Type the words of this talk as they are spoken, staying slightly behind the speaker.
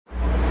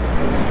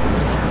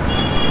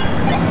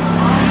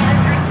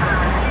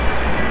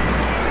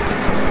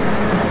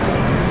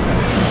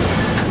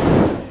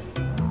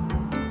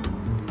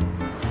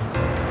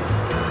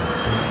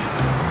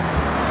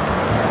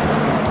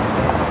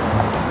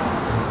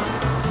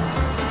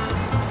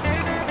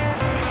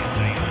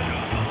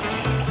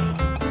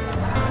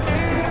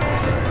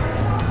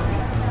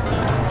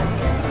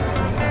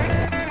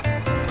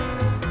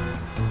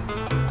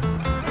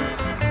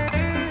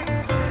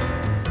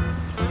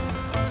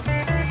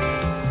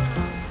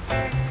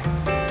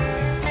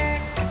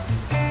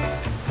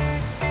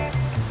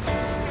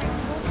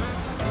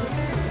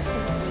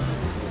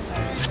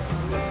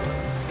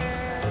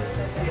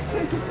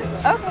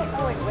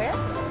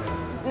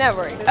No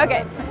worries.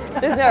 Okay,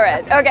 there's no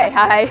red. Okay,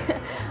 hi.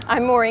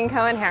 I'm Maureen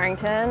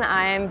Cohen-Harrington.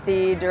 I'm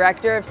the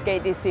director of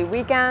Skate DC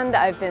Weekend.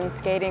 I've been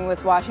skating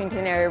with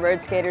Washington area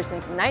road skaters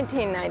since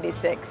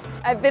 1996.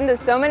 I've been to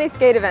so many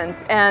skate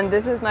events, and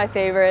this is my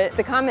favorite.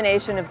 The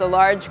combination of the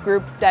large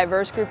group,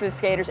 diverse group of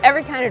skaters,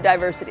 every kind of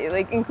diversity,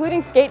 like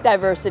including skate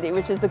diversity,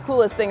 which is the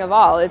coolest thing of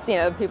all. It's, you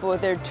know, people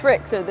with their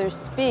tricks or their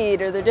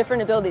speed or their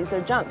different abilities,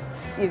 their jumps.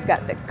 You've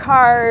got the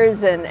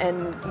cars and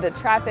the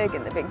traffic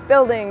and the big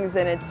buildings,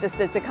 and it's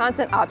a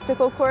constant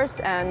obstacle course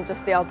and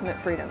just the ultimate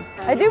freedom.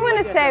 I do want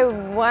to say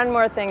one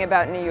more thing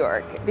about New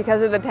York.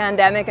 Because of the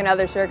pandemic and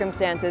other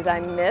circumstances, I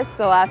missed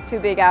the last two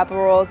Big Apple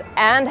rolls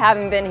and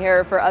haven't been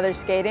here for other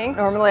skating.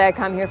 Normally I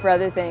come here for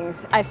other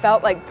things. I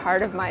felt like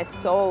part of my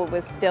soul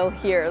was still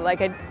here.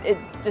 Like it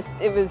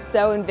was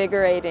so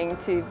invigorating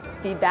to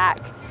be back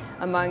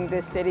among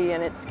this city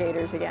and its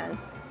skaters again.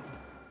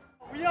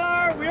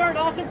 We are an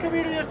awesome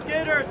community of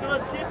skaters, so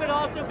let's keep it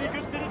awesome. Be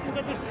good citizens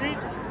of the street.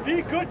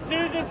 Be good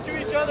citizens to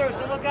each other,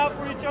 so look out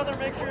for each other.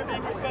 Make sure you're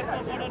being respectful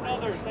of one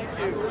another. Thank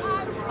you.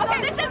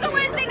 Okay, this is a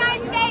Wednesday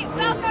night skate.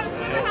 Welcome,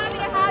 super happy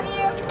to have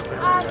you.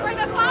 For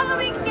the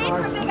following skates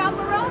from Big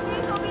Apple Roll,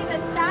 these will be the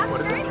staff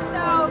skirts,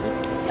 so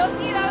you'll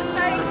see those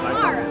starting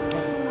tomorrow.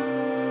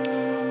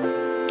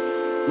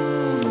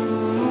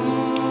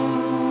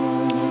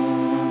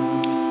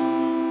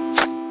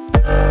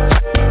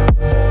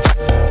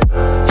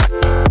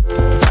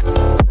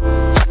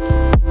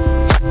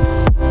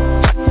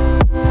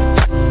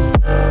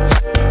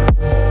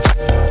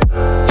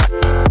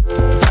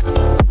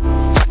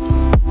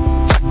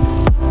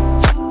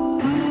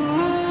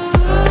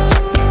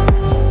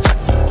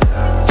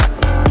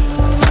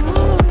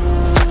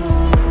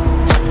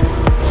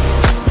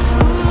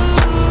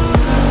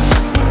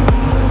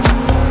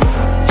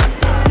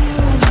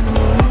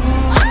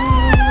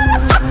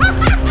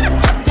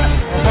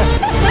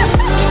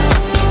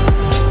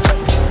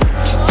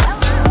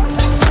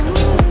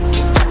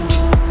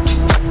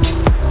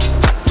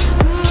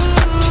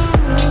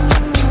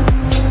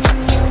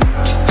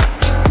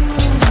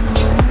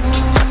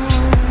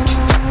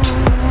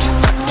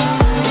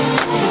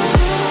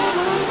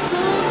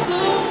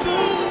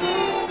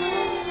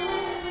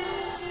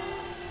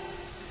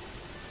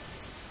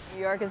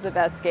 New York is the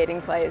best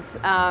skating place.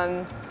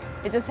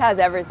 It just has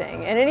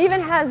everything. And it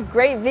even has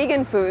great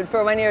vegan food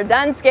for when you're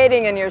done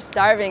skating and you're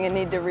starving and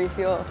need to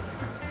refuel.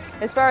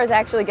 As far as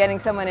actually getting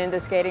someone into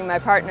skating, my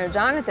partner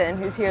Jonathan,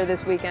 who's here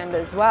this weekend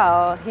as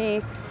well,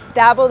 he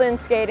dabbled in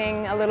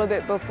skating a little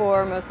bit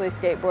before, mostly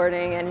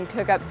skateboarding, and he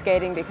took up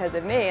skating because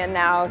of me, and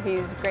now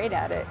he's great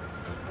at it.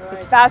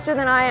 He's faster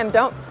than I am.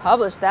 Don't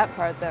publish that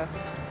part though.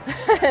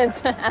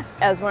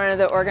 As one of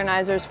the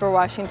organizers for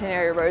Washington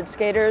area road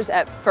skaters,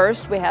 at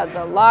first we had the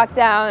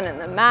lockdown and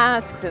the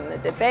masks and the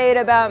debate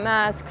about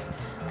masks,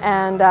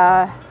 and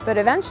but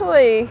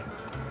eventually,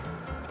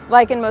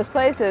 like in most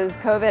places,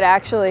 COVID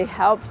actually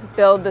helped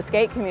build the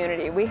skate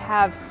community. We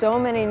have so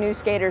many new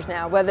skaters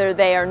now, whether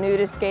they are new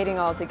to skating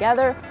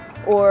altogether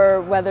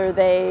or whether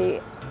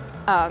they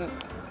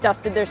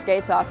dusted their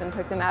skates off and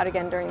took them out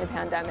again during the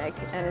pandemic,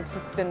 and it's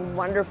just been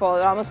wonderful.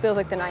 It almost feels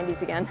like the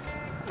 90s again.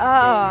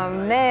 Oh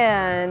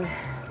man,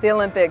 the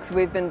Olympics.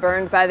 We've been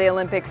burned by the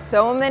Olympics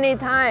so many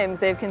times.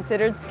 They've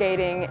considered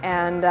skating,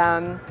 and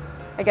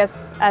I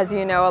guess, as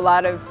you know, a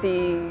lot of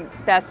the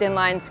best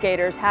inline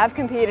skaters have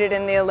competed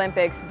in the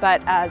Olympics,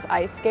 but as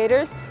ice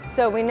skaters,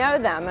 so we know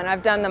them. And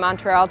I've done the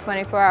Montreal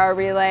 24-hour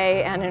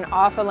relay, and in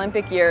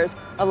off-Olympic years,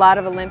 a lot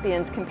of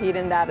Olympians compete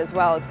in that as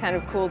well. It's kind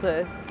of cool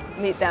to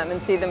meet them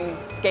and see them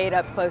skate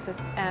up close.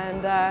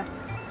 And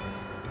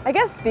I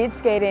guess speed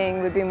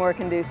skating would be more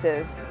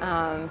conducive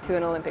to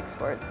an Olympic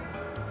sport.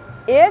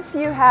 If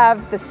you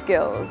have the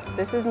skills,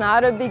 this is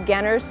not a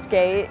beginner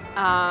skate.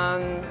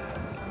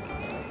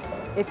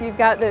 If you've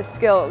got the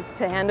skills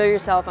to handle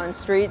yourself on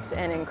streets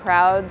and in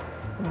crowds,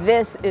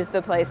 this is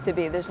the place to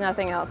be. There's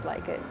nothing else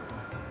like it.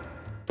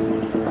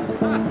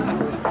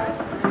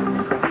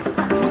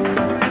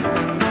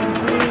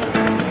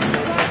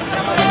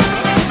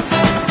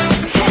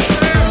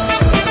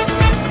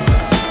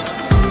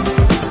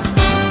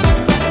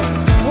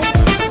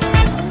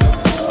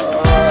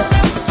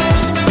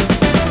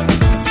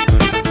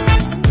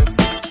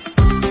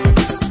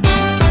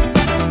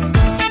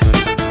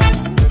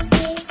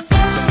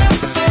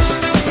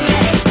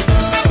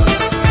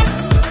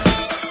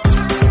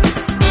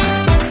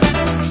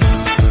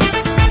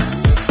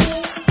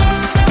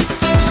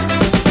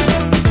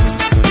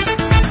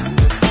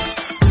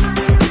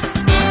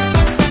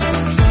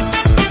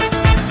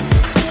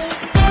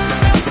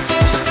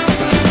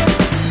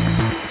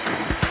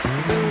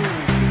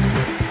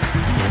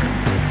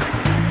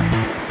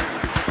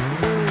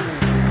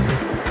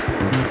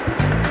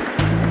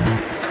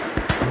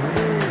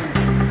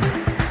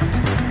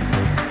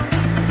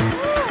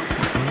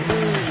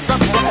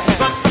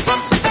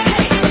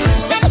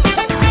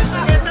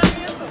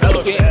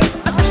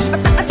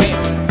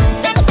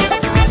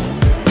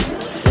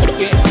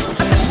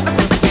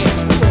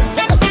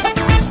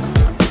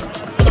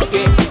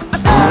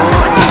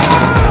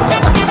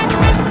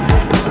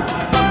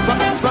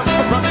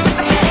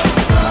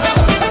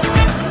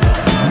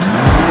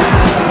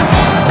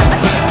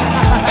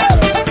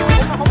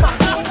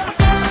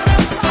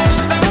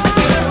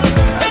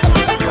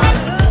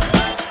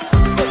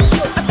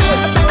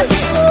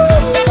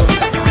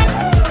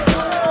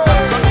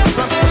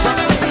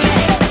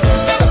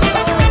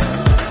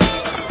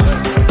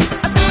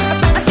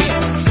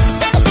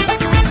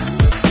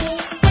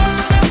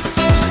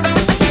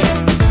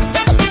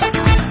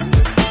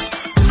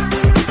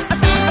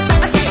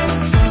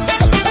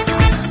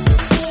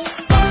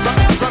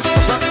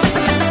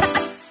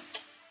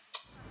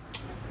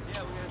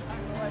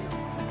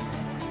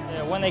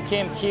 when I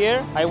came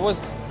here, I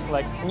was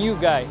like new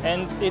guy,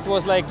 and it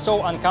was like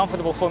so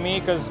uncomfortable for me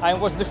because I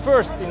was the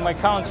first in my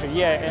country,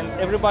 yeah, and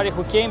everybody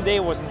who came,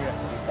 they was new.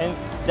 And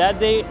that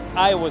day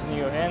I was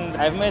new, and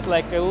I've met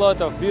like a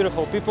lot of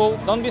beautiful people.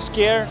 Don't be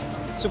scared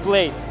to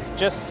blade,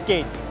 just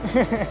skate.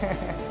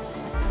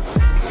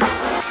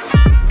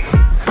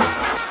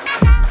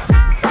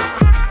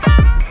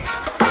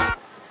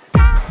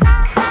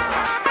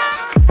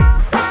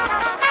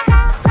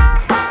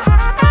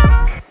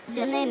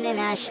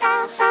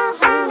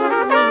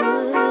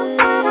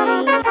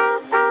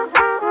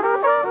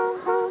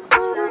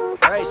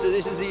 Alright, so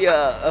this is the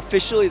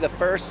officially the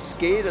first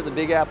skate of the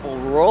Big Apple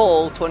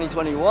Roll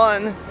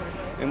 2021,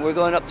 and we're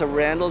going up to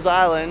Randall's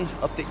Island,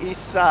 up the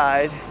east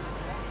side,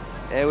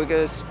 and we're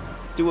going to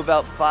do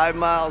about 5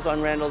 miles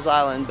on Randall's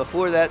Island.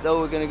 Before that though,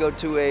 we're going to go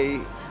to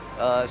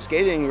a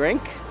skating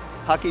rink,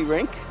 hockey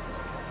rink,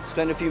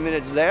 spend a few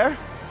minutes there,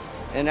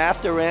 and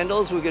after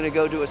Randall's we're going to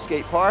go to a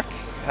skate park,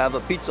 have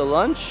a pizza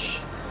lunch,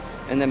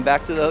 and then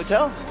back to the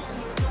hotel.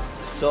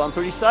 So I'm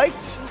pretty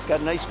psyched. It's got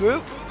a nice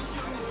group.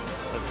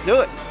 Let's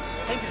do it.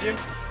 Thank you, Jim.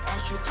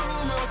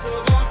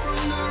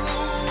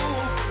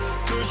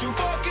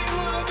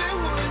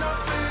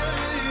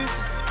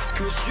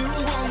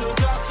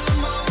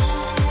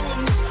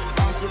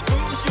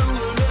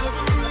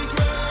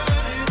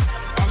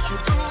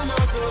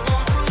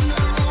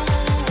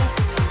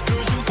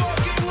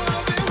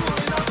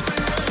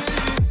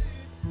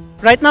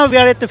 Right now we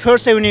are at the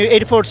First Avenue,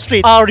 84th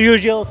Street, our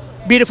usual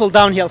beautiful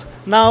downhill.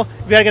 Now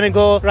we are gonna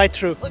go right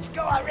through. Let's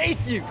go, I'll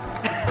race you.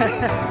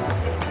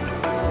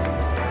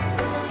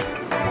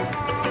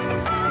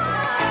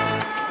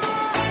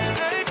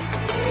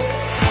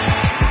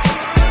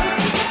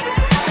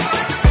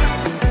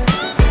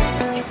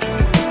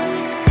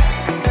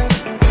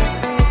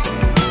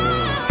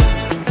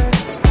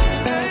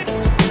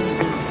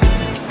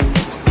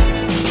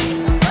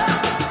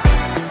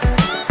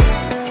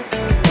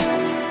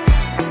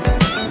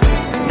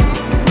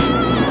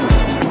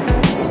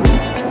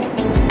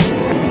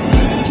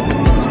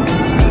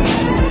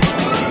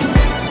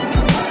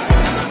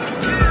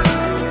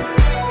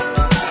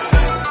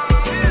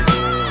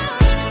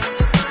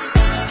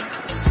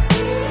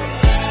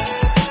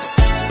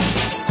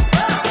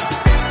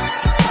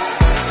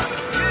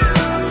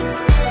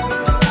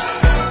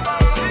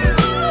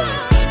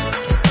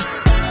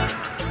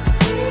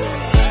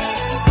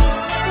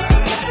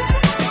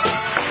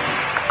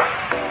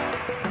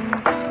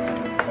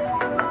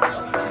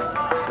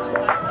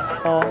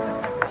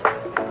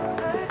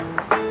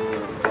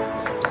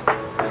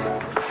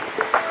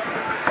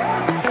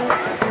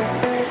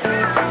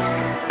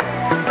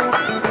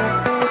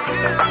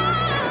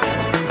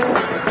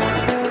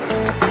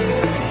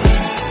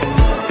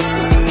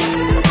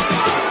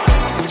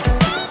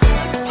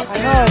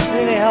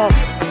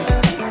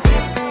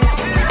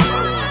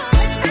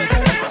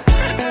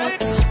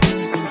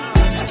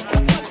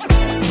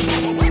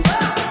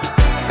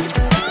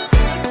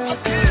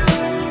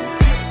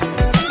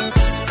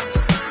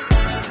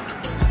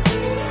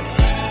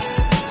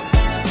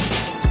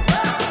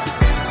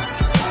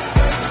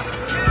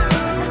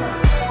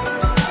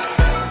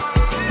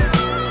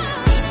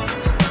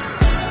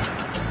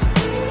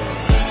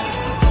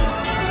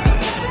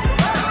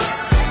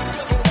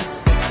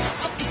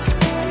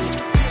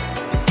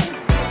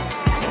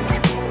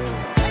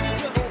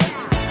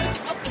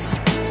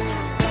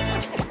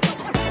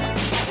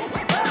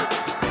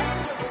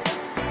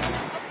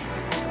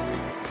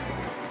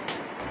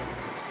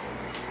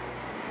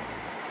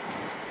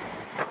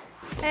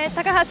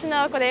高橋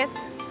直子です。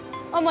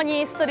主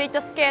にストリート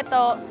スケー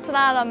ト、ス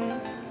ラロム、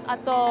あ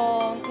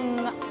と、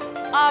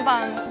アー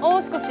バン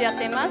を少しやっ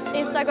ています。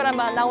インスタグラム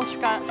はナオシ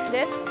カ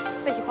です。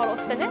ぜひフォロー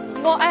してね。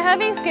Well, I have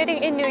been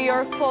skating in New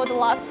York for the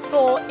last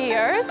 4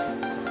 years.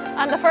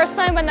 And the first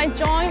time when I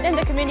joined in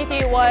the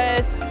community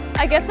was,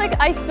 I guess like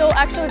I saw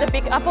actually the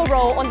Big Apple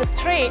Roll on the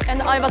street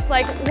and I was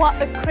like, what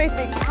a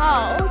crazy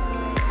crowd.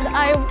 And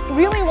I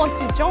really want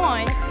to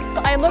join.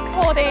 So I looked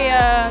for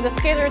the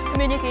skaters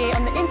community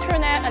on the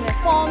internet and I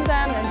found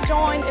them and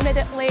joined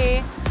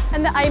immediately.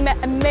 And I met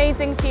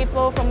amazing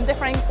people from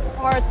different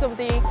parts of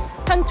the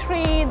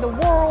country, the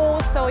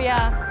world. So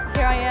yeah,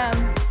 here I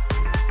am.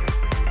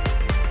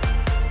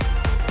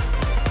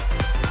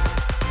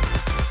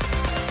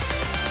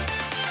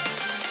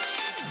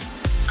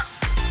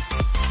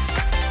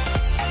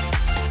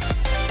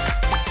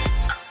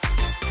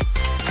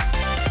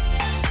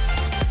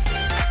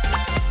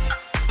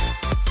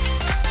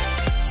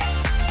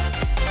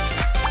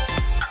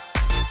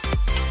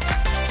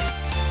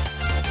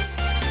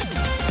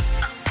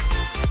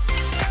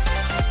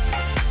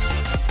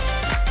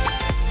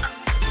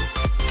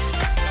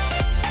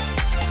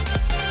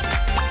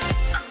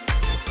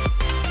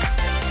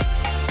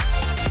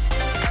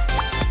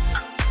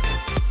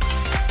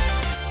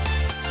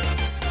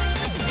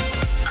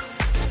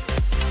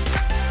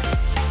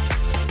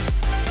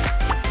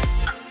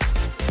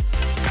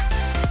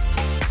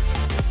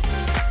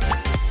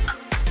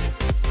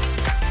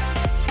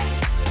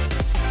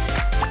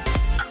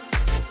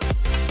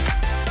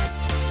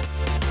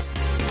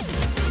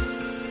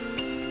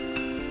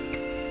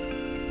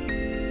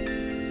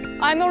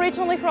 I'm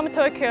originally from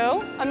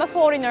Tokyo. I'm a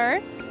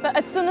foreigner, but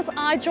as soon as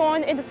I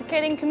joined in the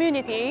skating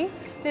community,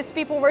 these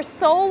people were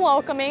so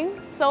welcoming,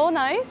 so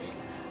nice,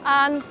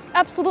 and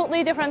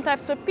absolutely different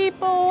types of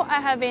people. I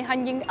have been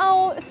hanging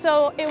out,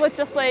 so it was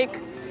just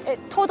like, it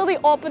totally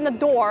opened the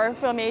door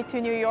for me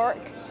to New York.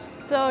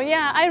 So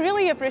yeah, I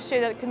really appreciate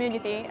that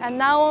community, and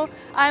now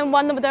I'm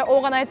one of the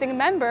organizing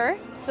members,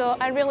 so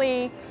I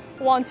really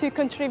want to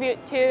contribute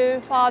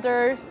to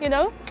further,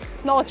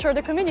 nurture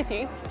the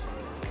community.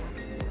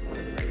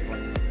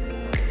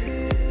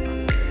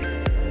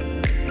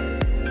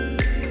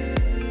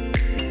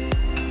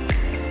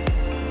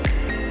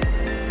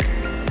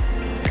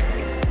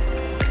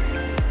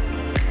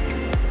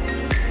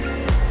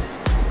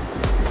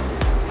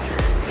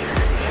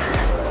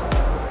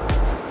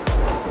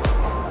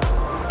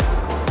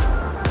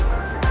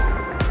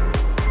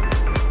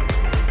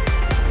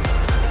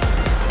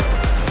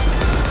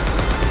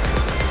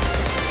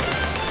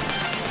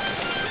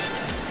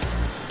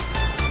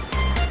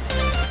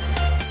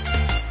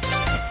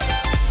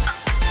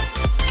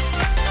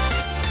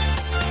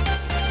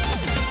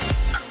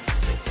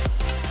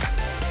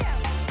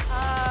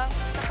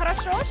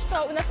 Хорошо,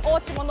 что у нас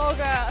очень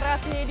много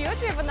разных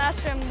людей в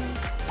нашем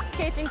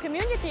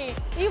скейтинг-комьюнити.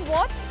 И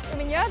вот у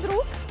меня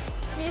друг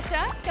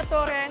Миша,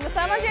 который на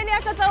самом деле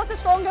оказался,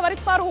 что он говорит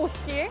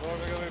по-русски.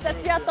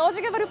 Кстати, я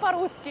тоже говорю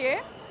по-русски.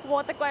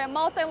 Вот такое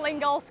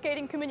multilingual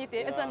skating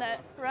community, isn't it?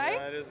 Right?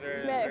 Yeah, it is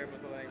very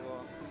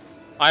multilingual.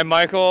 I'm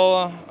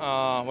Michael.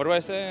 What do I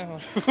say?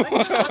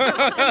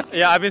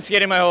 Yeah, I've been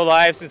skating my whole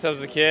life since I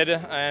was a kid,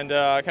 and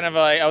kind of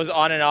like I was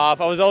on and off.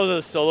 I was always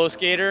a solo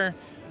skater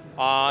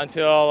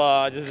until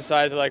I just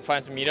decided to like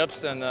find some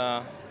meetups and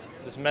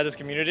just met this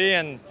community.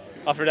 And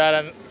after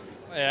that,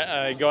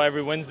 I go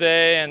every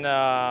Wednesday, and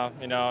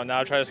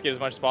now try to skate as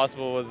much as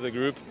possible with the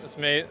group. It's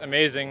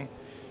amazing,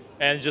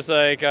 and just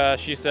like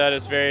she said,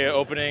 it's very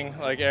opening.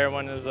 Like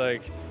everyone is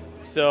like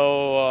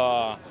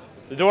so.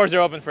 The doors are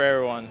open for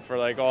everyone, for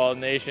like all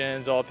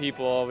nations, all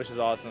people, which is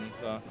awesome.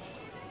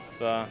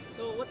 So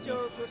what's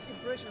your first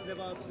impressions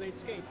about today's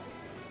skate?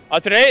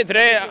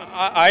 Today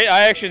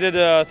I actually did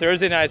a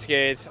Thursday night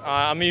skate.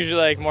 I'm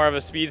usually like more of a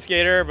speed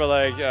skater, but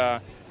like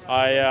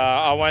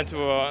I went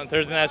to a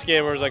Thursday night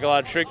skate where it was like a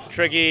lot of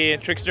tricky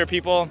and trickster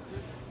people,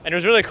 and it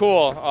was really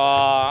cool.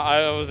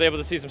 I was able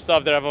to see some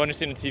stuff that I've only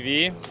seen on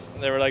TV.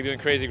 They were like doing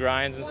crazy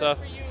grinds and stuff.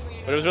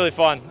 But it was really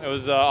fun. It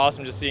was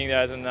awesome just seeing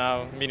that and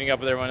now meeting up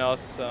with everyone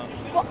else. So.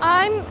 Well,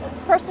 I'm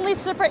personally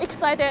super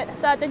excited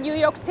that the New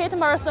York State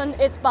Marathon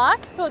is back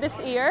for this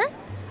year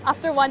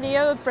after 1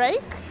 year of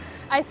break.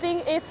 I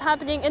think it's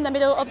happening in the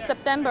middle of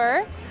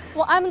September.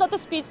 Well, I'm not a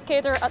speed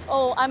skater at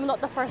all. I'm not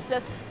the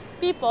fastest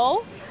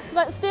people,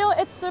 but still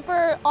it's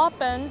super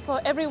open for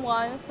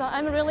everyone. So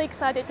I'm really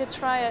excited to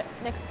try it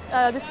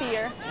this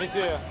year. Me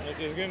too.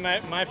 It's gonna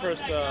be my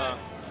first.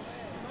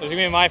 It's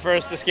gonna be my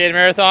first skate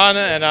marathon,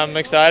 and I'm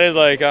excited.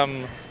 Like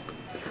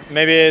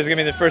maybe it's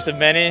gonna be the first of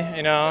many.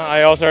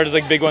 I also heard there's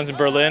like big ones in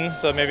Berlin,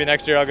 so maybe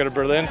next year I'll go to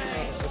Berlin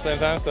at the same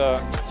time. So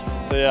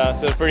yeah,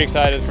 so pretty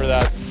excited for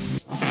that.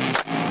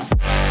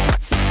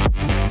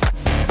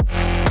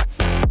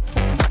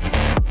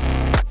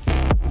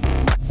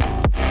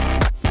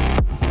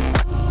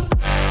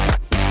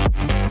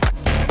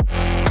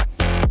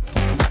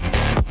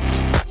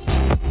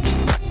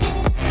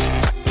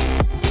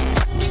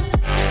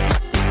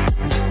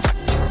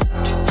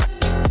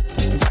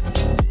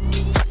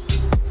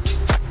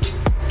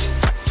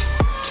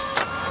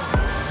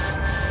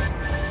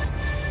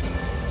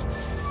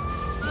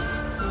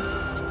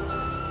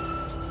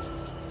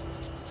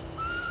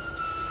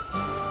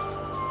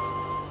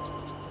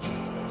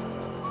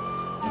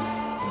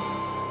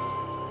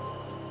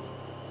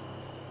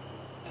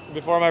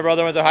 Before my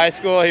brother went to high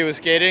school, he was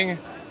skating,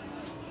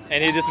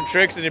 and he did some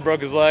tricks, and he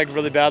broke his leg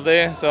really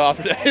badly. So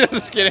after that, he doesn't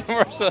skate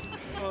anymore. So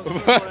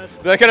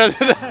that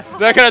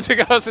kind of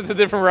took us into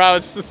different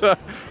routes. So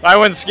I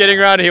went skating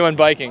around, and he went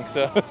biking.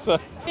 So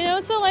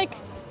like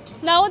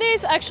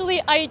nowadays,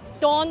 actually, I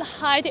don't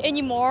hide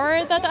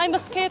anymore that I'm a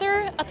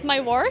skater at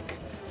my work.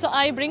 So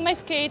I bring my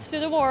skates to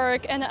the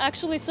work, and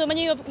actually, so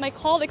many of my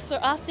colleagues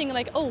are asking,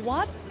 like, "Oh,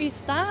 what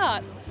is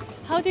that?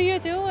 How do you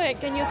do it?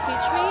 Can you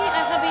teach me?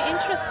 I have been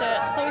interested."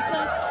 So it's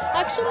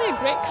actually a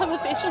great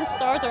conversation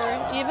starter,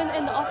 even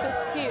in the office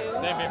too.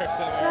 Same here.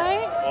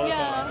 Right? All the Yeah.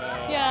 time,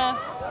 Yeah.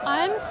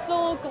 I'm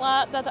so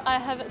glad that I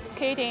have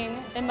skating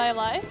in my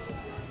life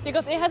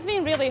because it has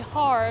been really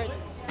hard.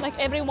 Like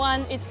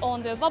everyone is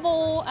on the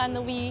bubble,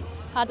 and we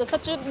had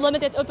such a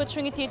limited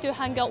opportunity to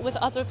hang out with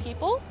other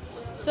people.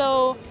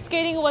 So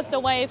skating was the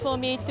way for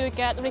me to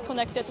get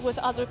reconnected with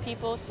other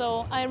people.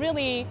 So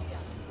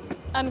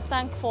I'm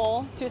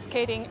thankful to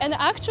skating. And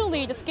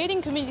actually, the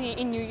skating community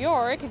in New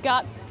York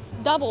got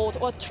doubled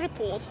or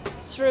tripled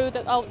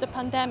throughout the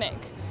pandemic.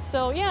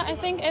 So yeah, I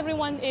think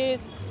everyone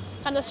is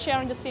kind of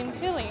sharing the same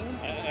feeling.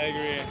 I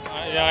agree.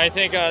 I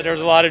think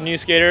there's a lot of new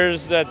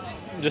skaters that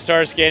just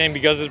started skating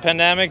because of the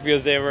pandemic,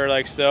 because they were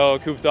like so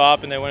cooped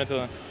up and they wanted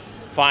to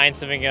find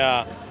something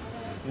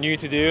new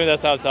to do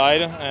that's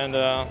outside, and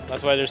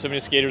that's why there's so many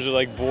skaters who are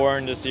like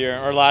born this year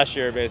or last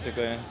year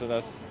basically. So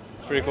that's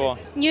it's pretty cool.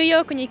 ニューヨ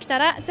ークに来た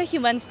らぜひ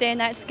Wednesday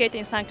Night Skate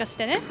に参加し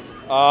てね。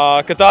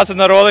Кататься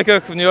на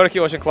роликах в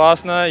Нью-Йорке очень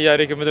классно. Я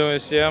рекомендую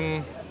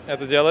всем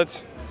это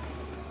делать.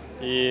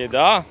 И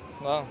да.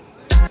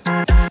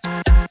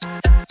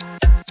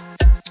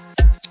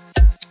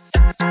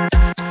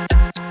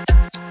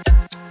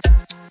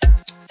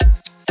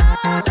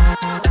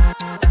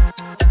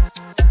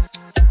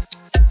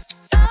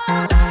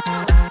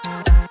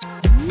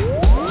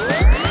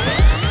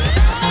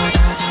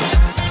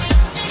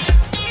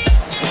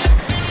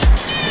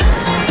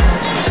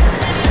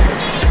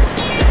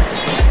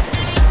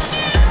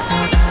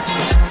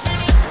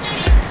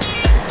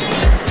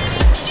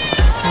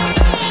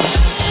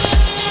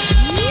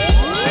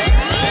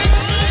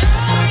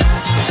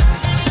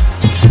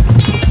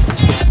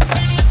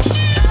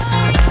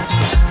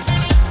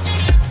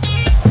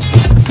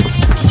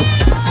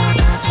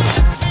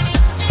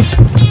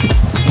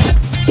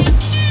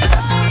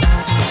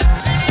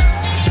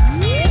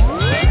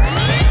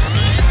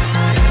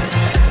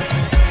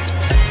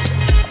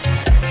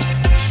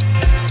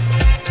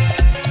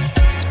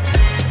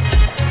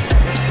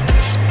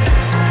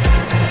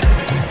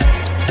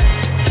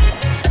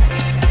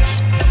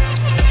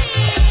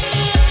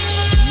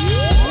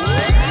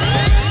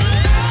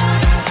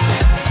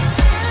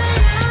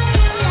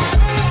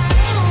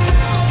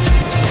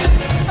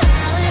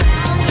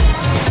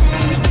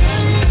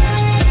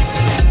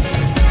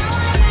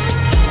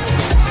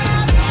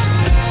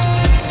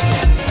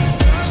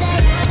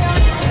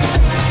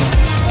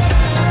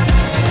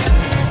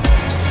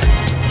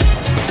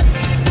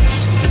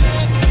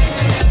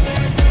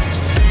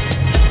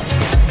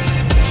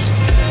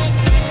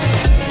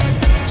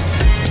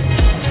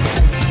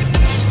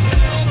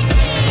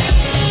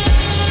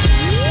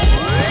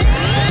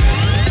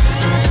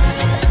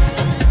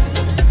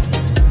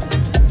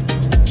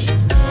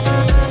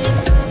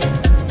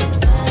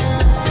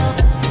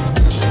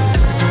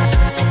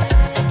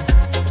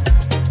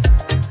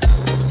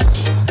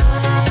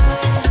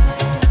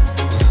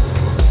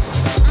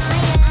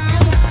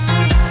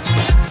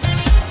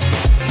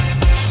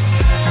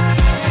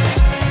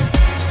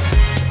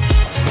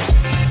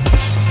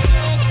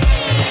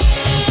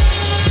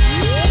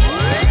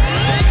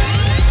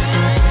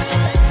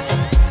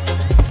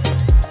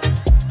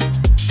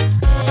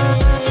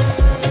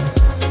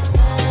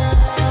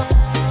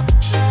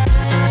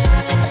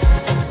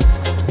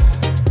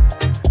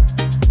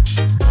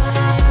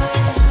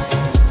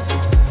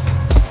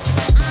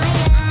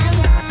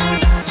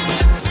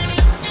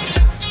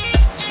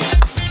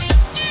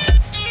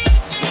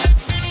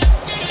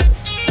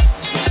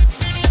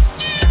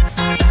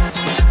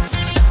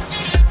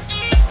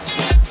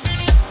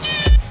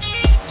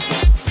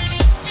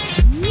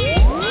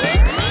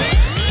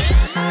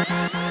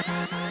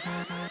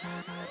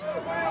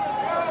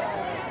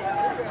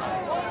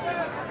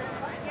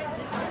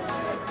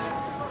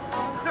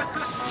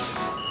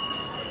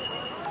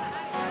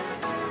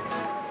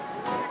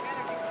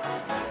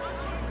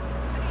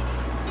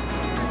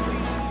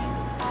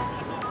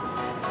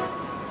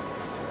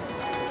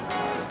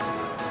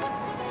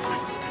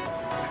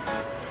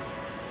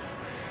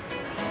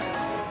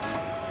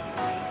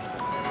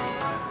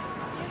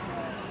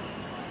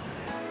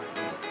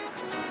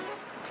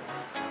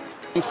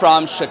 I'm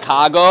from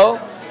Chicago,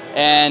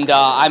 and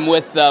I'm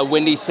with the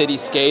Windy City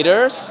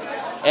Skaters.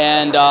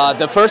 And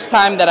the first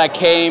time that I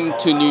came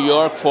to New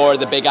York for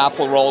the Big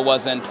Apple Roll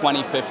was in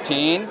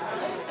 2015.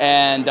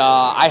 And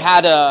I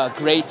had a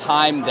great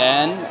time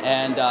then,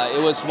 and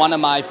it was one of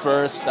my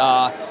first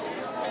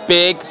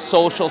big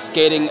social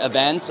skating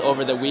events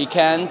over the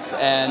weekends,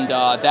 and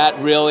that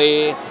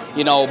really,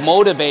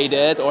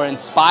 motivated or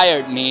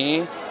inspired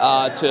me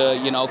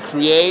to,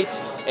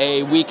 create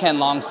a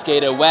weekend-long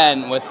skate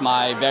event with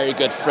my very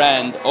good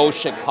friend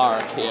Oshik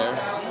Park here.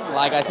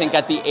 Like, I think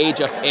at the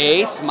age of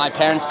 8, my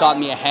parents got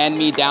me a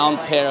hand-me-down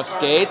pair of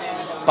skates,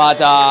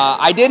 but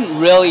I didn't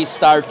really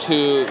start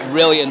to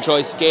really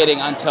enjoy skating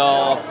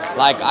until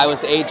like I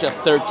was age of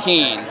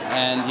 13,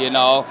 and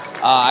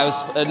I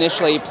was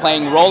initially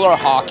playing roller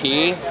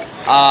hockey,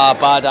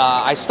 but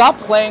I stopped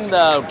playing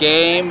the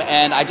game,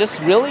 and I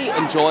just really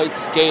enjoyed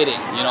skating,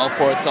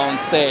 for its own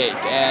sake.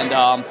 And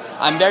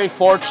I'm very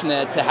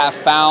fortunate to have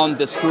found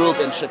this group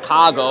in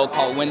Chicago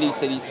called Windy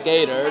City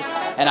Skaters,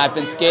 and I've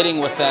been skating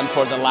with them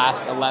for the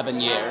last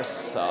 11 years.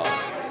 So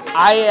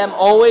I am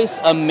always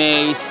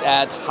amazed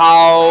at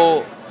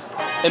how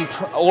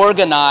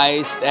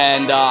organized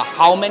and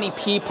how many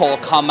people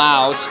come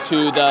out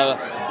to the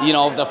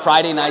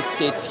Friday night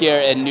skates here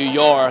in New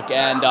York,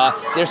 and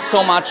there's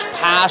so much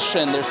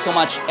passion, there's so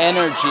much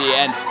energy,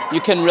 and you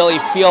can really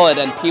feel it,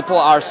 and people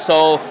are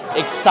so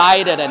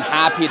excited and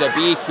happy to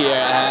be here,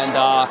 and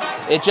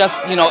it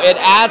just, it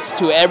adds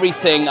to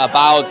everything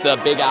about the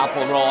Big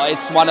Apple Roll.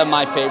 It's one of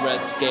my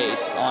favorite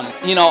skates.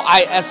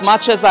 As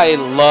much as I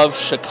love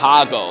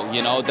Chicago,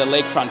 the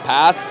lakefront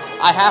path,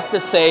 I have to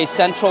say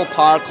Central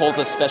Park holds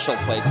a special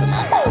place in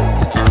my heart.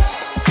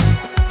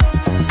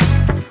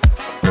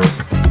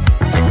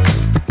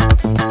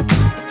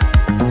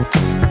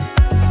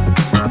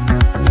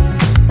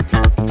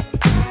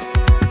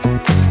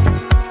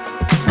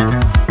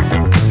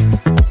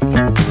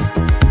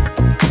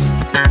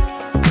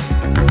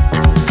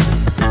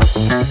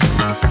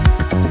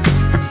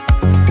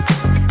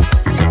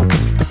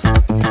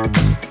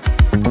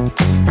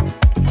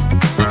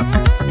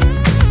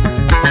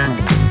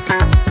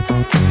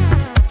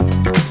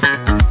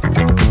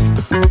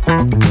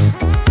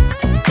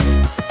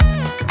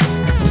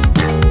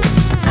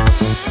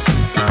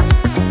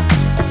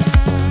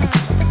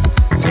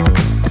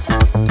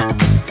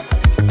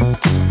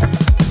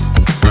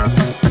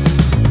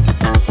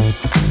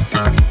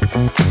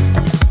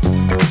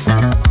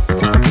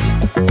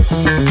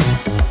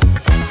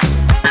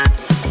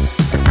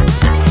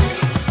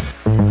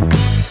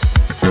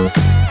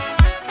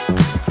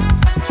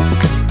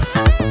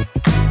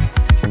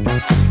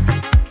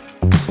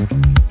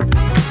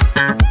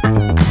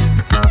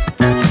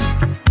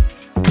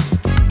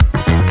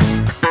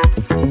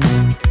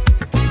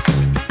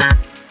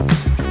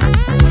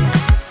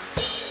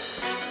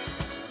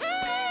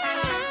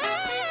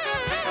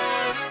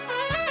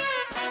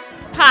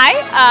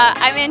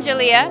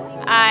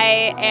 Angelia.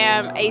 I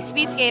am a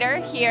speed skater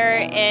here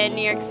in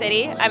New York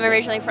City. I'm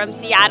originally from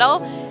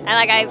Seattle, and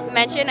like I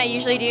mentioned, I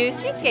usually do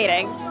speed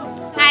skating.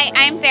 Hi,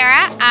 I'm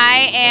Sarah.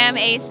 I am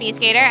a speed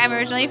skater. I'm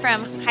originally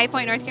from High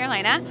Point, North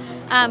Carolina,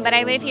 but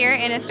I live here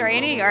in Astoria,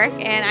 New York,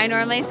 and I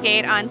normally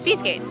skate on speed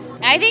skates.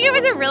 I think it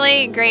was a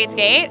really great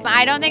skate.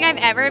 I don't think I've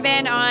ever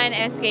been on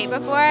a skate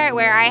before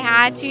where I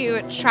had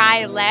to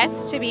try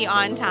less to be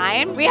on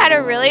time. We had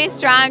a really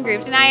strong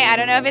group tonight. I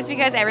don't know if it's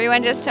because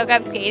everyone just took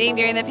up skating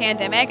during the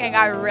pandemic and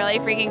got really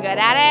freaking good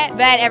at it,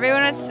 but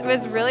everyone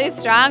was really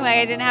strong. Like,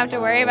 I didn't have to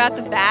worry about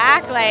the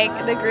back.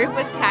 Like, the group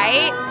was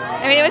tight.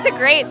 I mean, it was a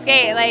great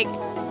skate. Like,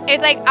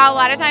 it's like a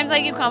lot of times,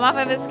 like, you come off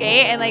of a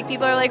skate and like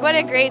people are like, what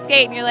a great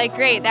skate, and you're like,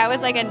 great, that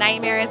was like a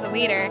nightmare as a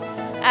leader.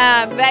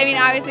 But I mean,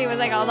 obviously it was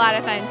like a lot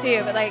of fun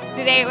too, but like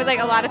today it was like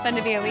a lot of fun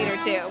to be a leader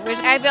too, which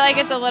I feel like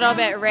it's a little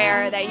bit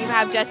rare that you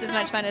have just as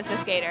much fun as the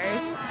skaters.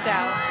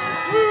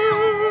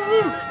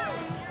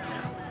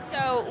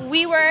 So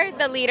we were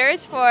the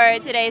leaders for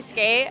today's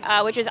skate,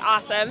 which was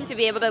awesome to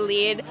be able to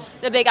lead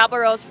the Big Apple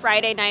Rolls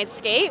Friday night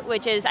skate,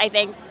 which is, I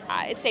think,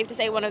 it's safe to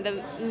say, one of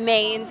the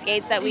main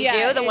skates that we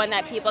do, the one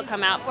that people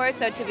come out for.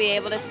 So to be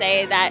able to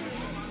say that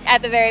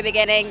at the very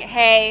beginning,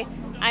 hey,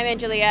 I'm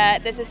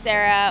Angelia, this is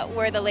Sarah,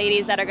 we're the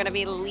ladies that are going to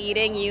be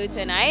leading you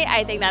tonight,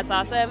 I think that's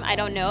awesome. I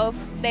don't know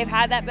if they've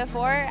had that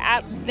before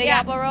at Big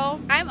Apple Roll.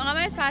 I'm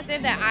almost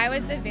positive that I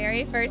was the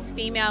very first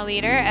female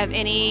leader of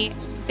any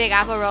Big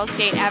Apple Roll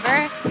skate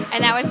ever,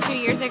 and that was 2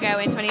 years ago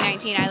in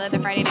 2019. I led the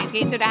Friday night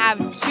skate, so to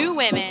have 2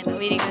 women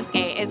leading the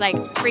skate is like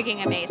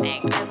freaking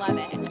amazing. I love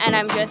it. And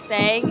I'm just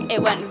saying,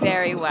 it went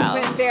very well.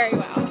 It went very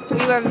well.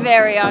 We were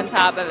very on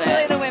top of it.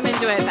 Hopefully the women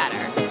do it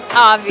better.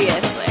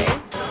 Obviously.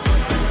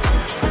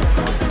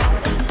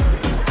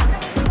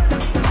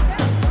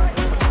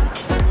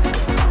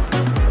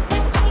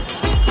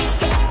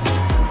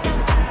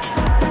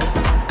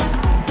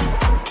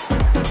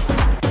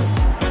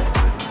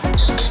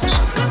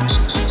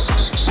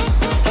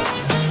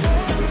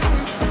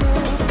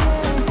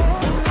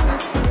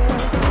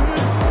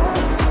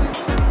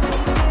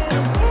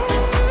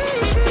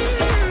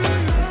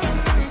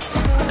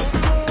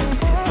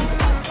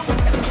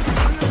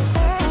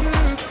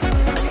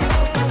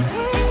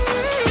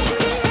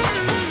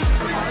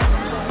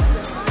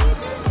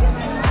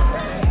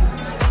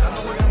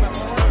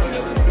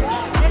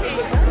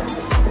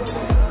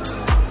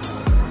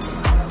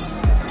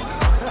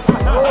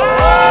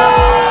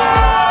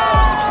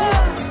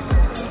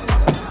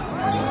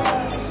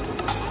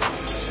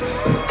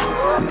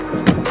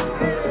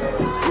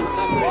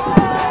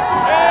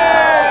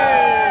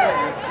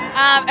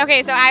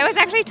 Okay, so I was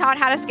actually taught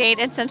how to skate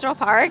in Central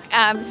Park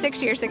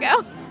 6 years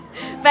ago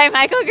by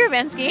Michael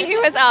Grabinski,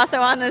 who was also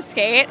on the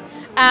skate.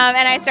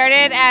 And I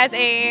started as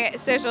a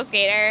social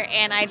skater,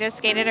 and I just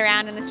skated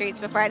around in the streets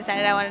before I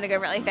decided I wanted to go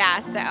really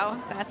fast.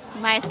 So that's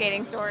my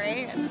skating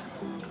story, and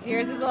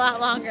yours is a lot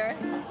longer.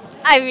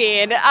 I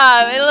mean,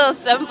 a little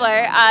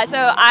simpler.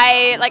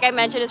 Like I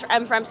mentioned,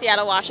 I'm from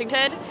Seattle,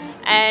 Washington,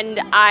 and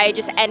I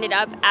just ended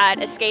up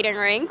at a skating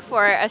rink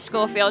for a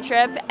school field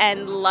trip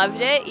and loved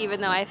it,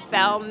 even though I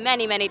fell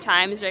many, many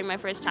times during my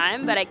first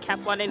time, but I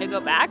kept wanting to go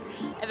back.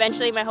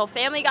 Eventually, my whole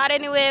family got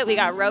into it. We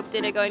got roped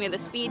into going to the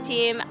speed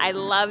team. I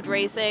loved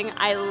racing.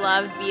 I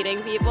loved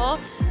beating people.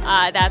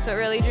 That's what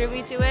really drew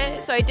me to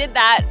it. So I did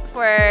that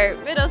for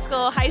middle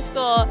school, high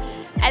school,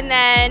 and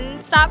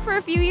then stopped for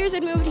a few years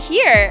and moved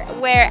here,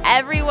 where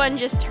everyone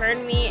just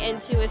turned me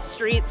into a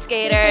street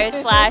skater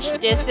 /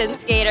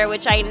 distance skater,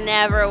 which I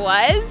never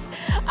was,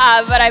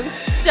 but I'm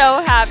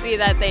so happy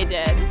that they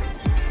did.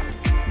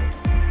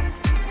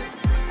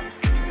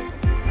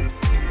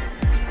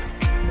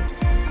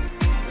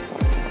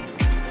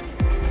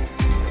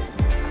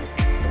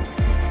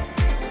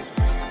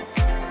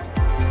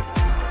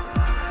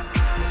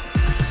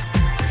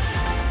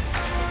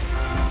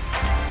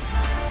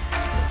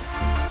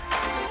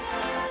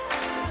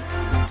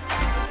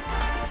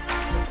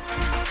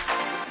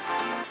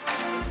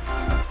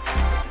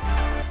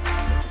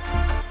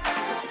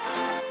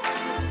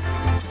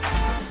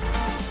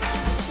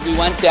 We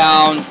went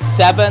down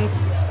 7th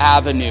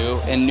Avenue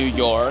in New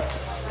York,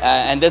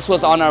 and this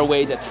was on our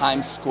way to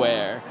Times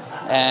Square.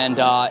 And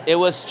it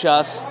was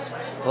just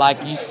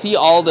like, you see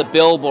all the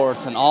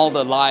billboards and all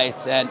the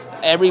lights and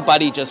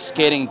everybody just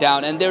skating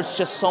down, and there's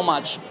just so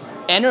much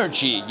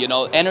energy, you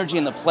know, energy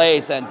in the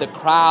place, and the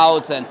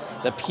crowds and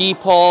the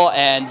people,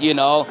 and you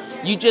know,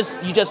 you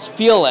just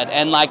feel it.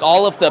 And like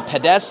all of the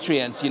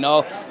pedestrians, you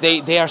know,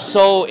 they are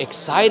so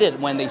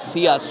excited when they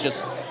see us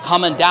just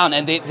coming down,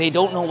 and they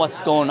don't know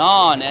what's going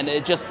on, and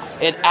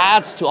it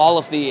adds to all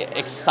of the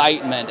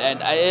excitement. And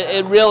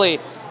it really,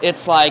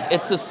 it's like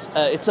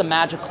it's a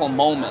magical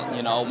moment,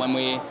 you know, when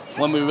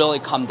we really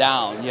come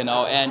down, you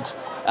know. And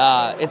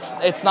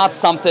it's not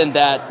something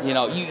that, you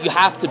know, you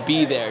have to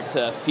be there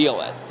to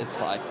feel it. It's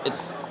like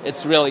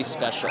it's really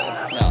special.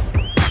 Yeah.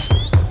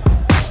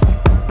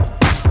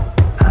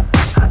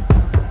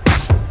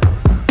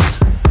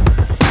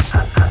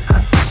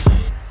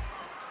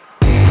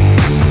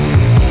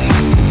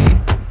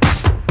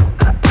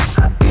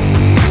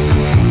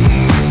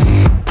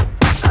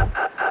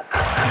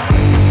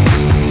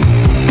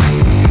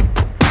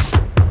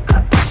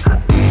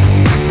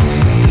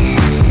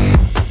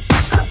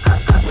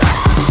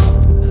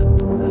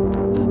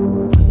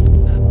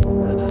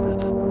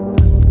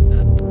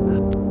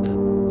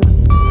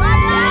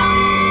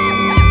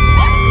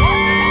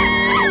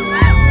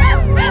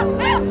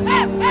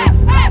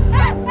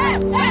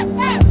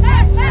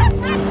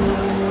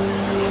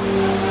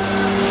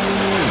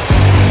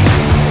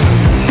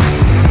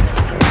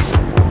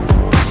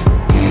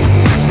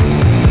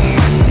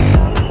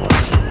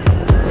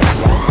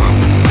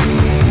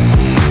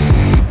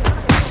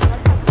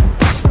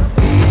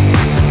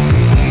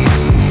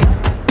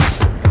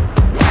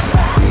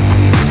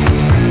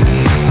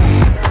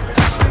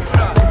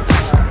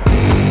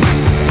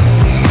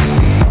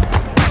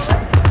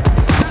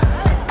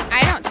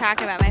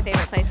 talk about my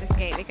favorite place to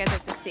skate because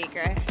it's a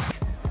secret.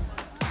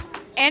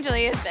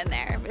 Angelia's been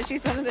there, but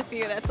she's one of the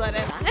few that's let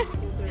it on.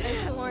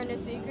 Sworn to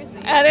secrecy.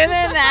 Other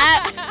than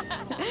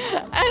that,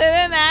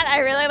 I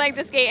really like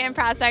to skate in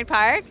Prospect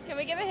Park. Can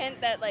we give a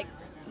hint that like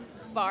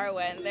Bar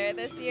went there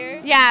this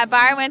year? Yeah,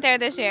 Bar went there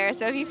this year.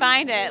 So if you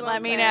find it,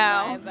 let me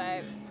know.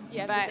 But you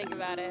have to think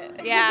about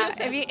it. Yeah,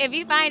 if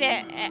you find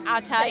it,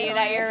 I'll tell you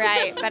that you're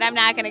right, but I'm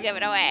not going to give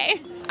it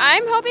away.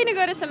 I'm hoping to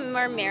go to some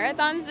more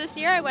marathons this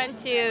year. I went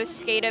to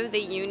Skate of the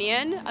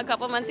Union a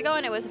couple months ago,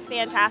 and it was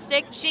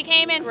fantastic. She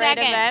came in Great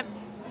second. Event.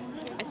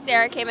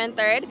 Sarah came in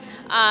third.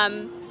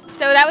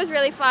 So that was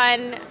really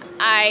fun.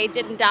 I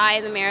didn't die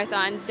in the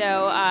marathon,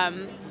 so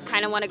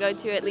kind of want to go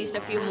to at least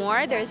a few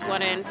more. There's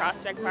one in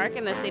Prospect Park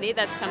in the city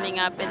that's coming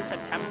up in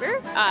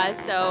September,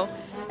 so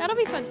that'll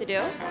be fun to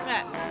do.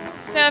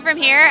 So from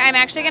here, I'm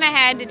actually going to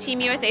head to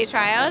Team USA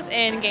Trials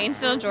in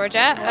Gainesville,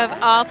 Georgia, of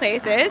all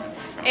places,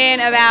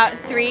 in about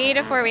 3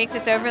 to 4 weeks.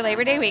 It's over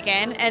Labor Day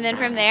weekend. And then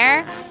from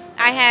there,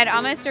 I head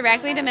almost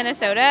directly to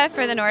Minnesota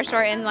for the North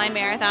Shore Inline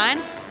Marathon,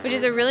 which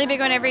is a really big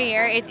one every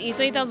year. It's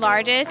easily the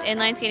largest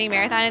inline skating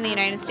marathon in the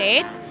United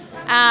States.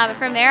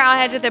 From there, I'll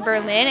head to the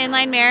Berlin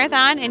Inline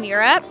Marathon in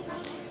Europe.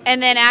 And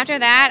then after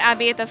that, I'll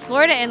be at the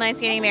Florida Inline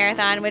Skating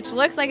Marathon, which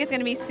looks like it's going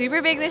to be super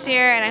big this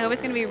year, and I hope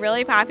it's going to be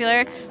really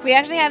popular. We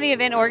actually have the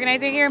event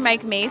organizer here,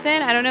 Mike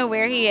Mason. I don't know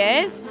where he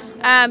is,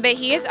 but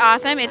he is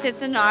awesome. It's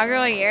its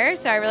inaugural year,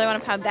 so I really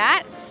want to pub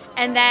that.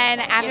 And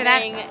then after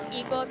Giving that,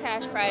 equal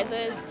cash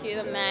prizes to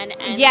the men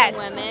and yes,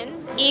 the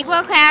women.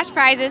 Equal cash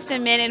prizes to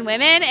men and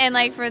women. And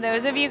like for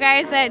those of you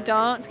guys that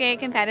don't skate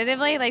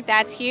competitively, like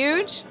that's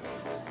huge.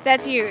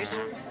 That's huge.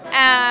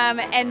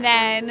 And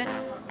then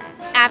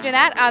after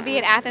that, I'll be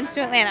at Athens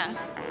to Atlanta,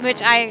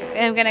 which I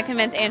am going to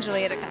convince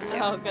Angelia to come to.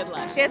 Oh, good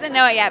luck. She doesn't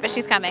know it yet, but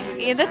she's coming.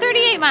 The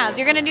 38 miles.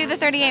 You're going to do the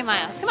 38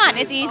 miles. Come on,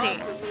 it's easy.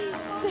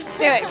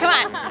 Do it. Come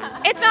on.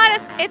 It's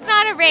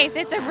not a race.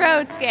 It's a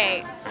road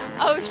skate.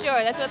 Oh,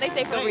 sure. That's what they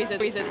say for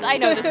reasons. I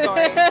know the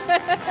story.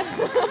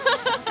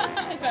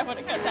 I want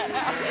to cut that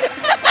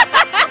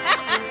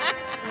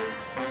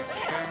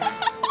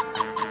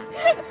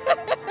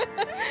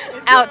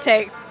out.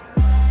 Outtakes.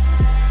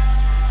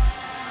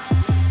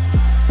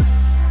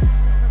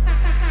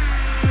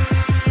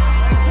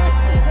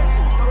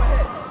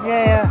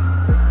 Yeah.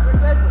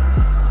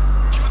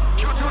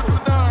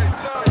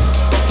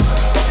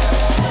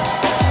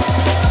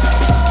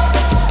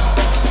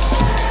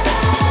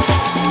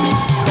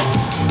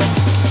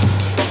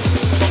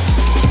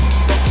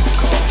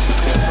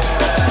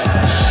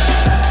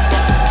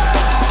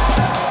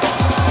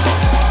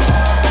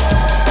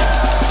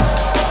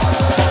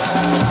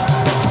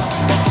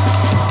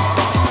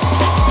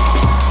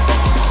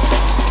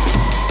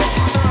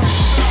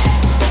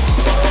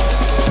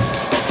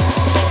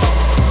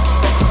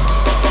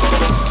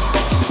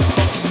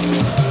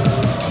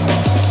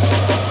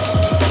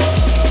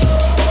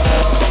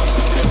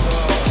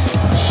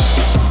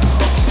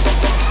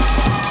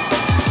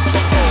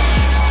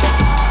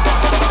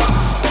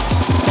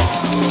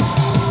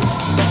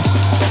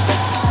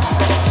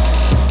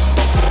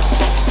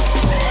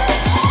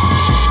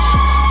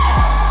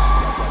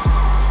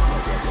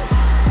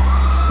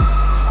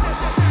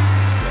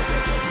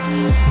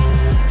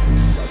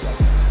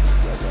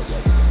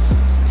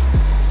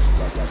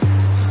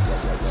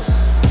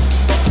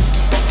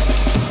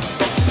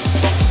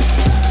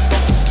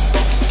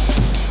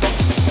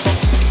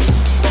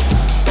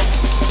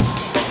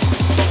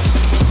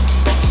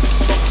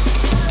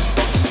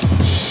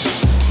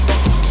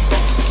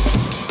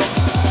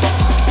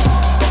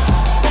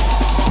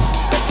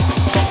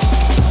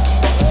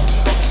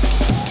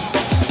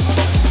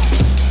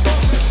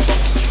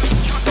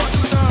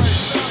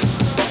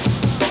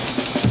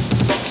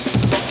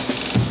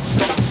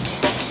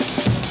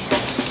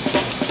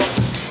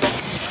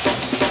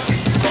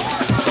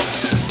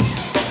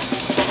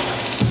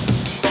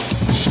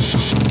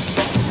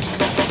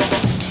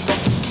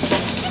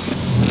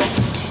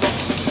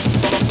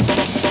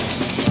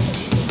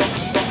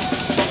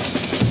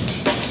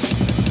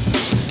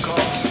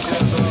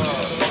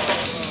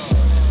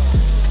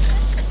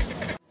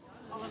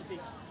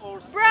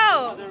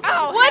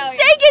 What's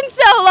taking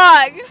so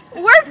long?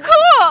 We're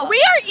cool. We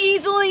are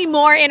easily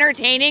more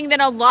entertaining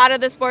than a lot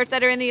of the sports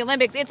that are in the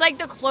Olympics. It's like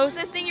the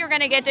closest thing you're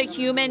going to get to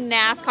human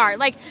NASCAR.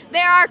 Like,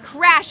 there are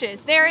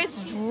crashes. There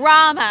is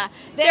drama.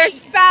 There's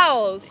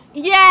fouls.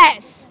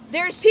 Yes.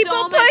 There's people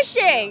so much,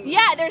 pushing.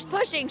 Yeah, there's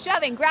pushing,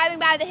 shoving, grabbing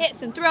by the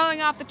hips, and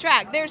throwing off the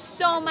track. There's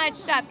so much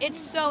stuff. It's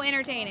so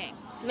entertaining.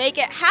 Make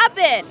it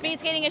happen. Speed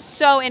skating is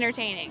so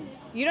entertaining.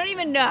 You don't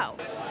even know.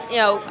 You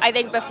know, I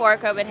think before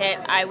COVID hit,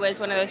 I was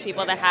one of those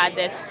people that had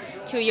this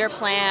 2-year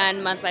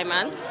plan month by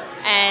month,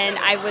 and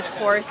I was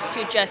forced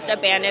to just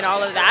abandon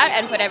all of that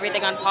and put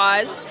everything on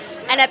pause.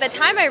 And at the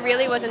time, I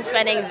really wasn't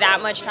spending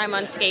that much time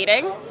on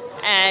skating,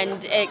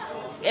 and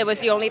it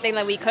was the only thing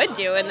that we could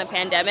do in the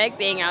pandemic,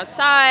 being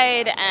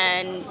outside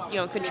and, you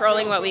know,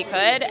 controlling what we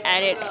could,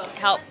 and it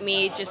helped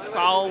me just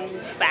fall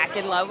back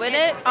in love with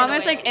it.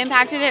 Almost like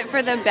impacted it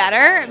for the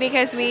better,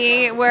 because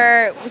we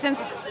were,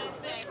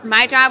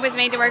 my job was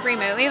made to work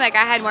remotely. Like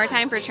I had more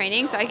time for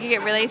training, so I could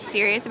get really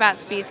serious about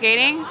speed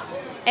skating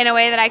in a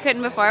way that I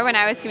couldn't before when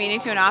I was commuting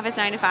to an office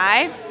 9 to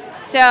 5.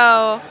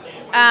 So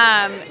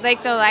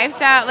like the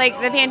lifestyle, like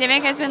the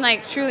pandemic has been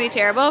like truly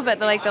terrible, but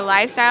the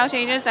lifestyle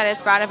changes that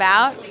it's brought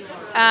about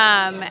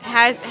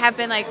have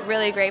been like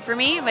really great for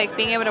me. Like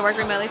being able to work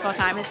remotely full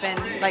time has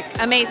been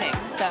like amazing.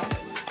 So.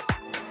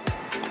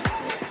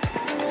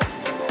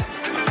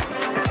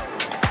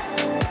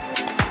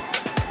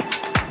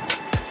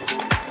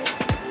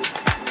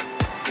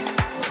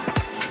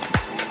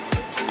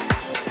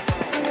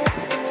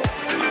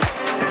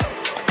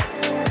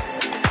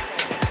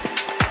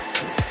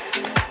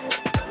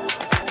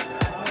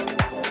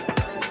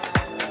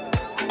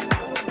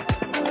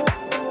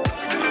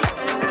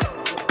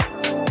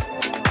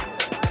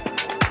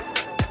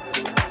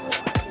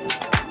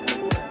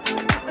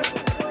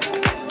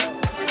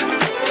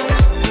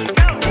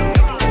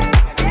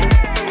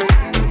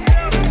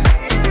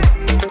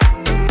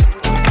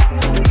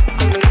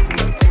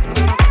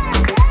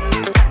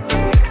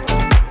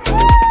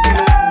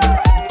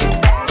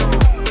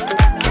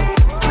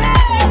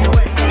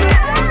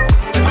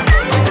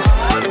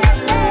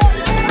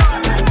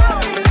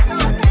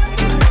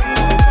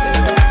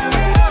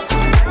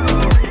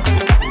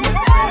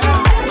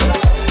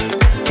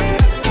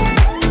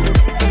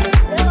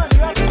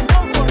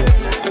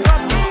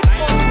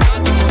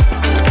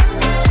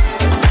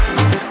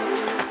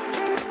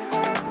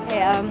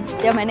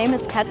 Yeah, my name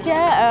is Katja.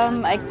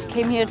 I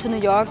came here to New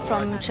York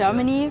from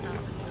Germany,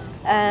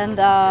 and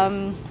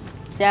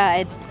yeah,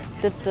 I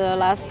did the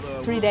last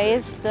 3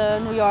 days the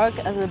New York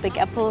as a Big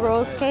Apple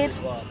roller skate,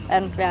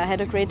 and yeah, I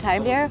had a great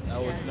time there.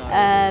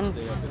 And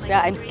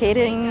yeah, I'm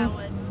skating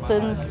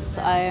since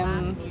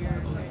I'm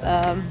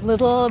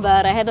little,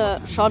 but I had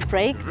a short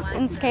break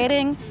in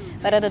skating.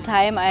 But at the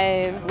time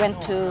I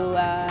went to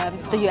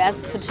the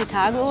US, to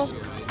Chicago.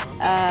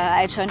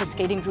 I joined a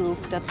skating group.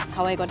 That's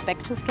how I got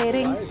back to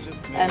skating,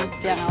 and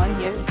yeah, now I'm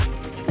here.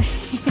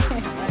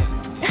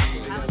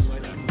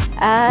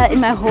 In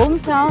my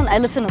hometown, I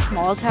live in a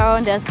small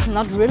town. There's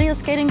not really a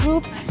skating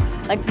group.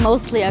 Like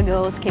mostly I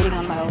go skating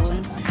on my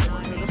own.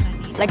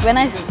 Like when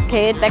I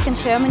skate back in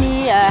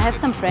Germany, I have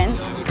some friends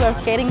who are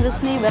skating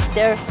with me, but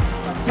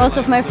most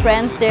of my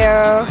friends,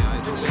 they're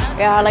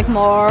like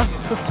more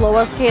the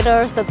slower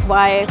skaters. That's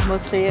why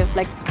mostly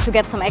like to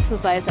get some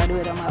exercise I do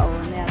it on my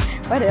own. Yeah.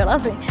 Why are you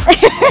laughing?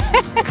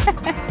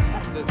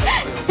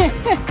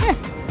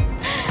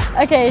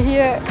 Okay,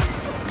 here,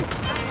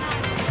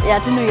 yeah,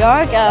 to New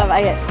York.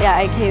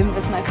 I came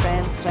with my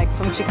friends, like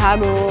from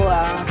Chicago,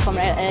 from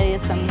LA.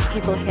 Some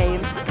people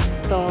came,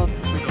 so.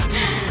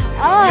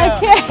 Oh,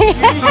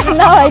 okay.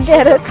 Now I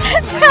get it.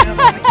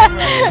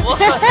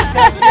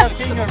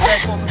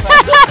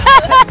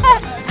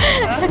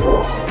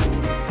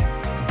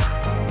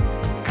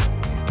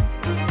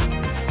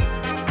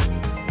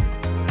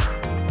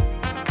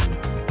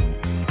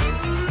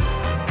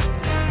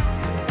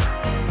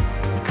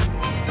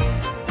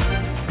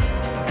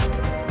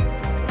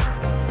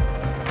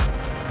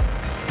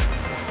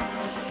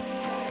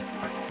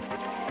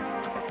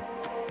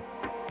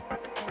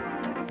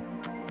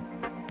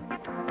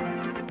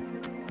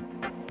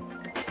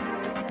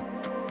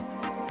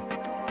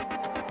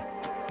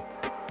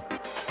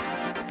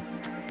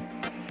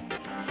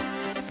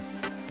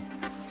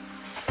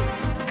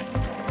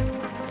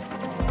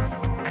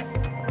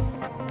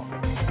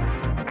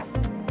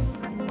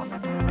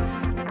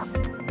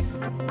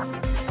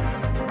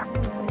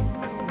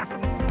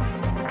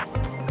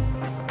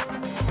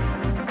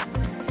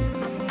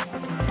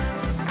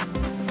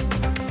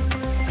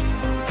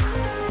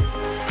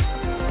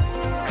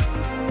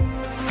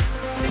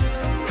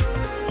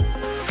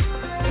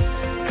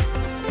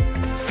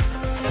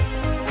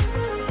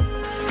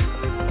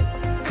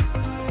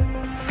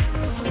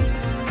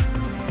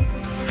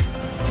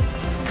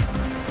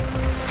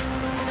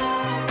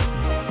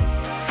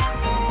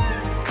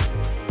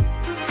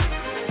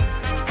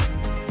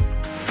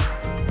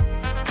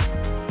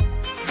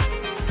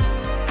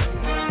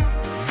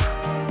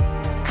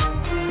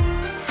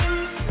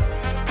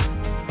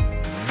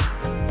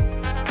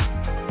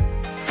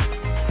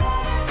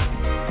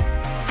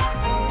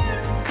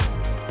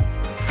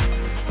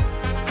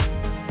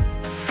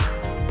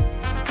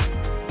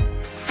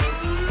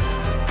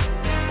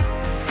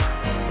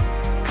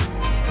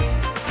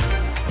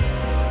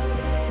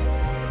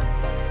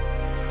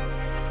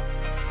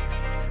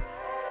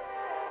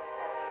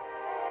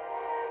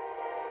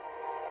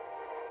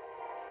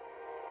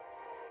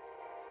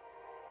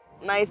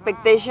 My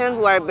expectations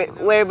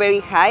were very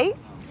high,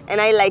 and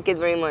I like it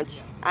very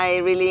much. I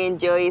really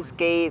enjoy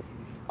skate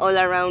all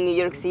around New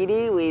York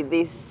City with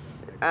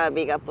this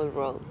Big Apple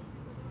roll.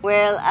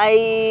 Well,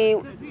 I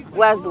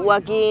was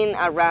walking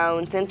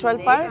around Central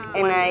Park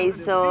and I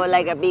saw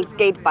like a big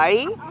skate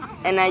party,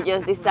 and I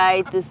just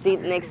decided to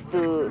sit next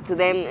to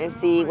them and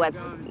see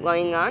what's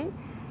going on.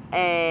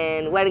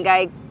 And one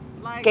guy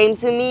came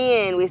to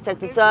me and we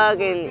started to talk,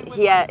 and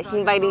he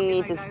invited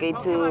me to skate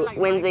to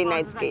Wednesday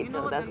night skate,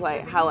 so that's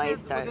how I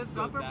started.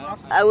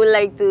 I would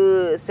like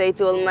to say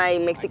to all my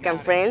Mexican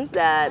friends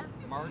that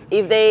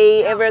if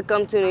they ever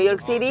come to New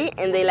York City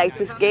and they like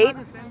to skate,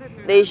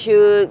 they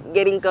should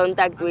get in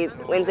contact with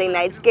Wednesday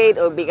Night Skate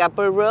or Big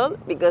Apple Roll,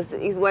 because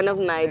it's one of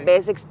my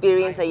best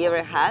experiences I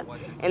ever had,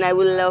 and I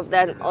would love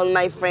that all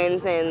my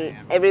friends and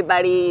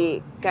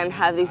everybody can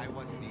have this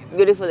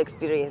beautiful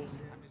experience.